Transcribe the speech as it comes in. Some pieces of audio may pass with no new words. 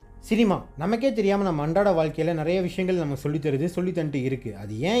Cinema நமக்கே தெரியாமல் நம்ம அன்றாட வாழ்க்கையில் நிறைய விஷயங்கள் நம்ம சொல்லி தந்துட்டு இருக்குது.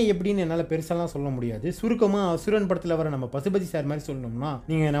 அது ஏன் எப்படின்னு என்னால் பெருசாலாம் சொல்ல முடியாது. சுருக்கமாக அசுரன் படத்தில் வர நம்ம பசுபதி சார் மாதிரி சொல்லணும்னா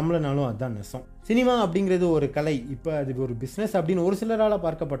நீங்கள் நம்மளனாலும் அதுதான் நெசம். சினிமா அப்படிங்கிறது ஒரு கலை. இப்போ அது ஒரு பிஸ்னஸ் அப்படின்னு ஒரு சிலரால்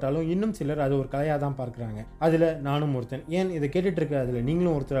பார்க்கப்பட்டாலும் இன்னும் சிலர் அது ஒரு கலையாக தான் பார்க்குறாங்க. அதில் நானும் ஒருத்தன். ஏன் இதை கேட்டுட்டு இருக்க அதில்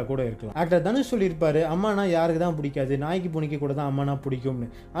நீங்களும் ஒருத்தராக கூட இருக்கலாம். ஆக்டர் தனுஷ் சொல்லியிருப்பாரு, அம்மானா யாருக்கு தான் பிடிக்காது, நாய்க்கு பூனைக்கு கூட தான் அம்மானா பிடிக்கும்னு.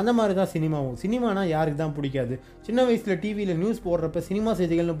 அந்த மாதிரி தான் சினிமாவும். சினிமானா யாருக்கு தான் பிடிக்காது. சின்ன வயசில் டிவியில் நியூஸ் போடுறப்ப சினிமா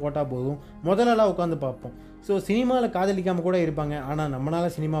செய்திகள்னு போட்டால் போதும் முதலாளாக உட்காந்து பார்ப்போம். ஸோ சினிமாவில் காதலிக்காமல் கூட இருப்பாங்க, ஆனால்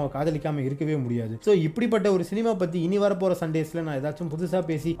நம்மளால் சினிமாவை காதலிக்காமல் இருக்கவே முடியாது. ஸோ இப்படிப்பட்ட ஒரு சினிமா பற்றி இனி வரப்போகிற சண்டேஸில் நான் ஏதாச்சும் புதுசாக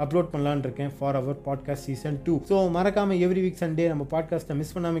பேசி அப்லோட் பண்ணலான்னு இருக்கேன் for our podcast season 2. So மறக்காமல் எவ்ரி வீக் சண்டே நம்ம பாட்காஸ்ட்டை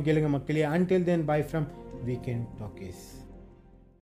மிஸ் பண்ணாமல் கேளுங்க மக்களே. Until then bye from Weekend talkies.